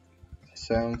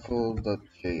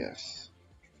sample.js.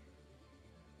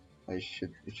 It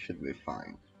should be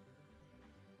fine.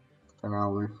 So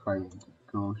now if I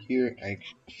go here, I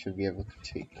should be able to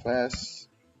take class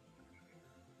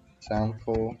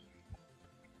sample,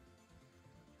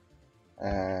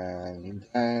 and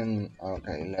then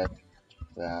okay, let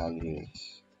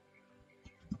values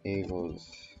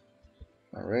equals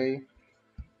array.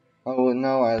 Oh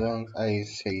no, I don't. I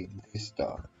say this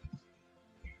dot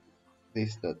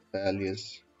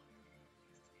values.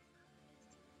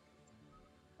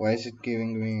 Why is it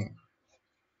giving me?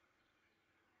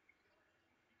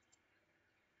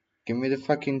 Give me the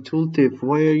fucking tooltip.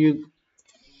 Why are you?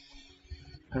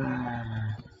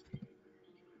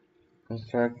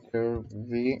 Constructor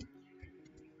v.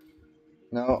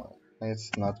 No,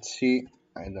 it's not C.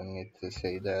 I don't need to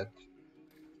say that.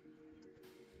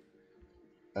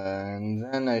 And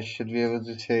then I should be able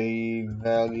to say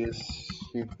values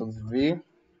equals v.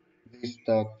 This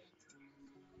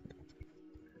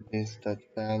dot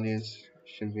values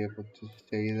should be able to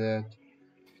say that.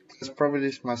 Because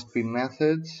properties must be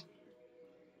methods.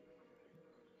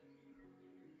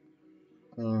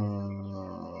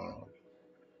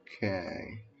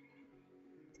 Okay.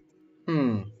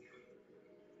 Hmm.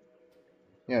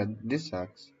 Yeah, this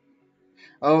sucks.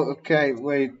 Oh, okay.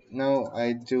 Wait, no,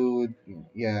 I do.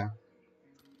 Yeah,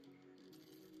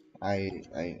 I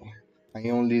I I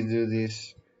only do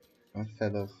this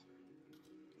instead of.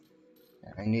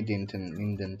 I need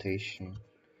indentation.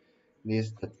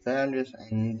 This the values,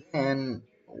 and then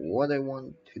what I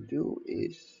want to do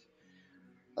is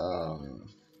um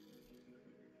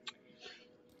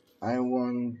I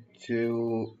want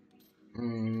to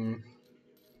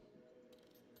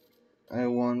I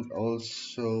want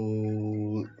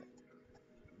also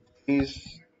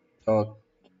this dot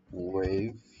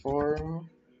waveform.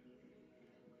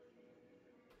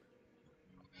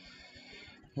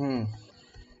 Hmm,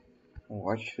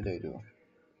 what should I do?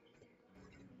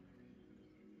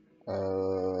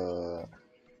 Uh,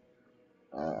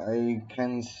 I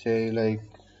can say like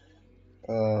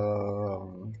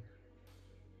um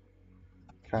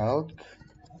calc.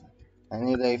 I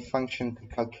need a function to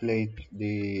calculate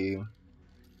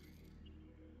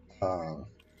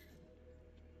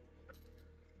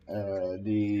uh,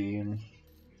 the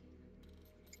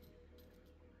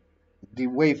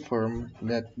waveform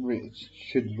that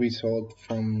should result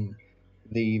from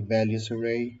the values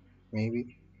array,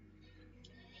 maybe.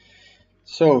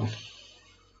 So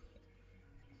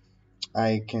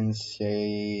I can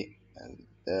say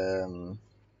um,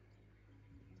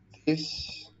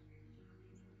 this,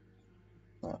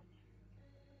 uh,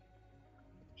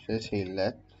 should I say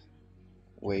let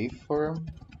waveform?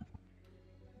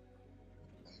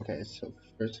 Okay, so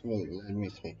first of all, let me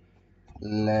say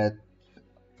let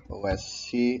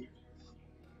OSC.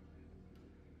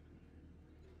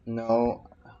 No,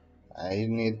 I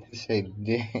need to say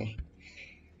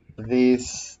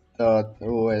this dot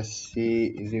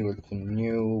OSC is equal to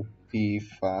new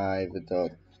P5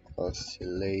 dot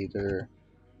oscillator,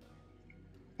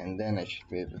 and then I should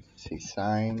be able to say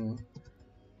sine,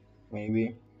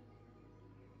 maybe.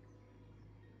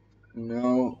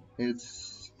 No,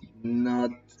 it's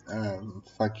not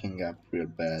fucking up real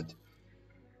bad.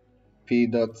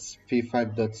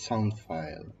 P5 dot sound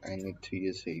file. I need to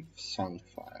use a sound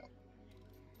file.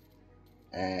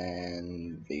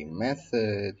 And the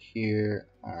method here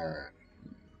are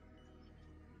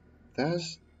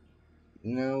does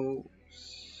no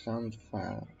sound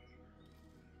file.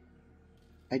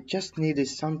 I just need a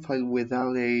sound file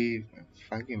without a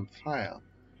fucking file.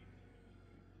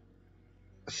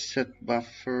 Set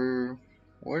buffer.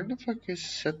 Where the fuck is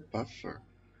set buffer?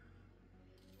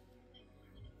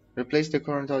 Replace the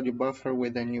current audio buffer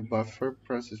with a new buffer.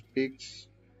 Process peaks.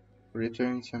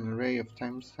 Returns an array of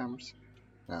timestamps.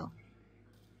 Now,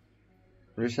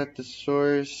 reset the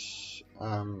source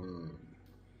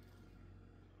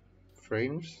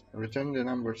frames. Return the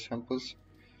number of samples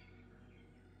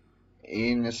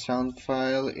in a sound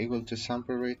file equal to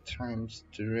sample rate times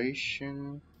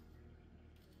duration.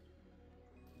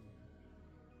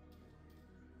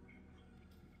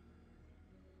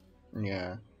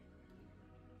 Yeah.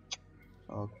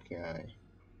 Okay.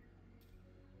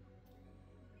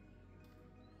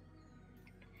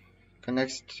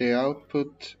 Connects the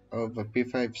output of a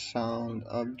P5 sound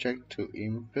object to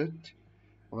input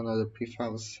of another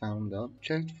P5 sound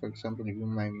object. For example, you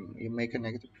may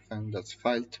connect the P5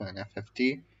 file to an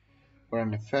FFT for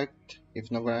an effect.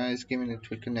 If no variable is given, it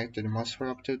will connect to the master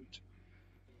output.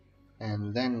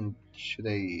 And then should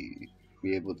I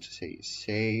be able to say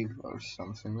save or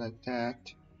something like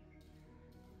that?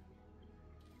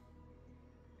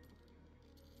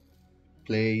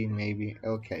 Play maybe.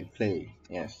 Okay, play.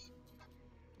 Yes.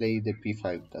 Play the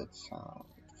p5.sound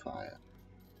file.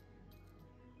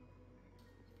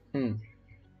 Hmm.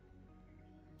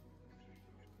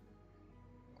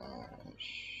 Uh,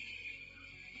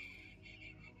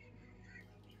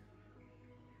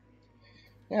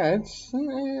 yeah, it's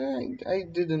I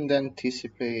didn't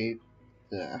anticipate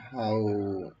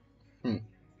how. Hmm.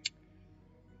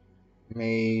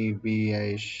 Maybe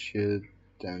I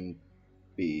shouldn't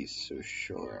be so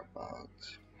sure about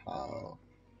how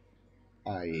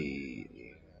I.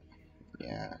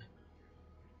 Yeah.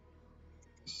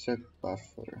 Set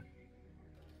buffer.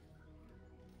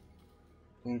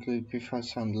 Include p5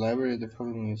 sound library. The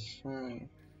following is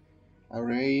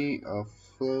array of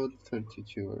float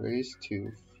 32 arrays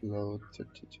to float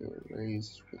 32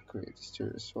 arrays will create a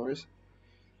stereo source.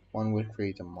 One will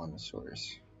create a mono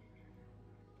source.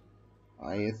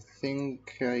 I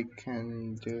think I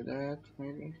can do that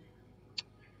maybe.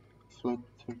 Float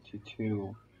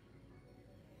 32.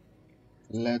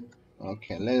 Let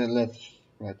okay. Let's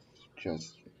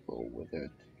just go with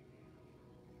it.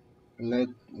 Let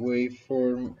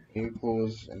waveform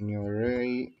equals a new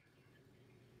array,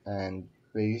 and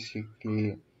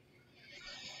basically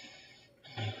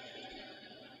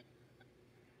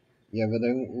Yeah, but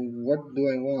what do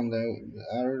I want?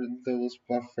 Are those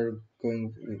buffer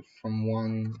going from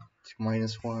 1 to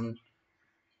 -1?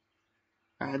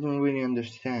 I don't really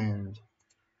understand.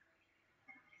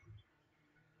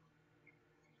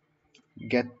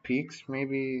 Get peaks,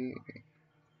 maybe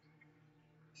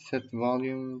set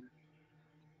volume,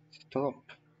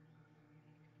 stop.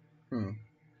 Hmm.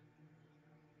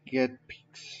 Get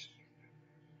peaks.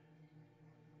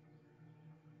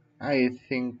 I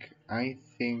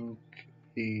think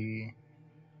the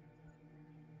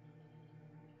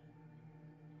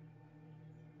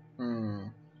hmm.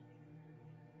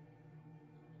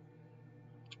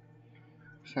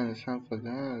 Sounds like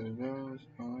that.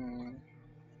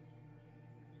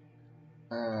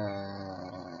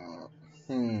 Uh,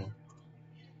 hmm.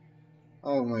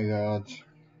 Oh my god.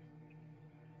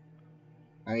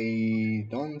 I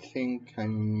don't think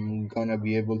I'm gonna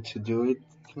be able to do it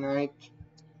tonight.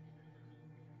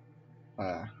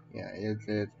 Yeah,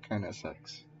 it kind of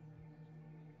sucks.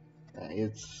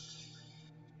 It's.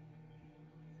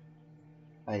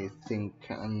 I think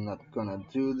I'm not gonna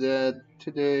do that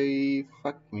today.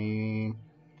 Fuck me.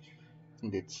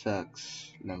 And it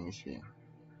sucks. Let me see.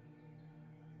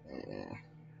 Uh,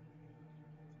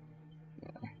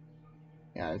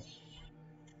 yeah,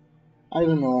 I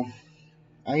don't know.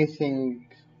 I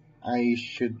think I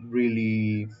should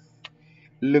really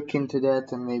look into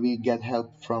that and maybe get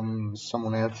help from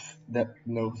someone else that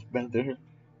knows better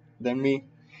than me.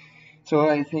 So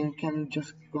I think I'm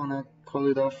just gonna call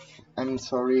it off. I'm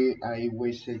sorry uh, I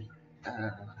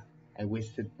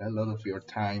wasted a lot of your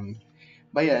time.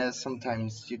 But yeah,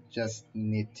 sometimes you just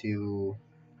need to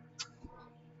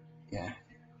yeah,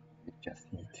 you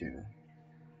just need to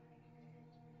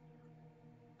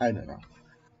I don't know.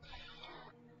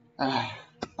 Uh,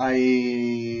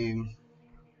 I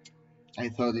I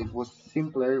thought it was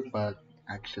simpler, but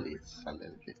actually it's a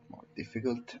little bit more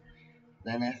difficult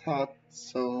than I thought.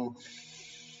 So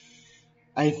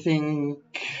I think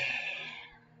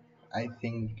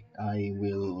I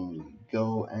will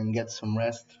go and get some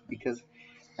rest because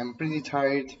I'm pretty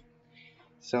tired.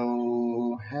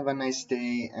 So have a nice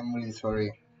day. I'm really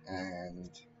sorry, and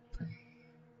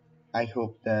I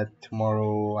hope that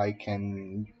tomorrow I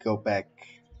can go back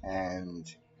and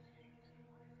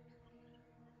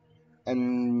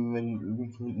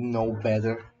know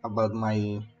better about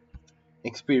my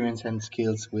experience and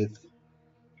skills with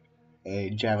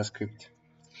JavaScript.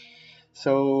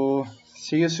 So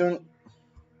see you soon.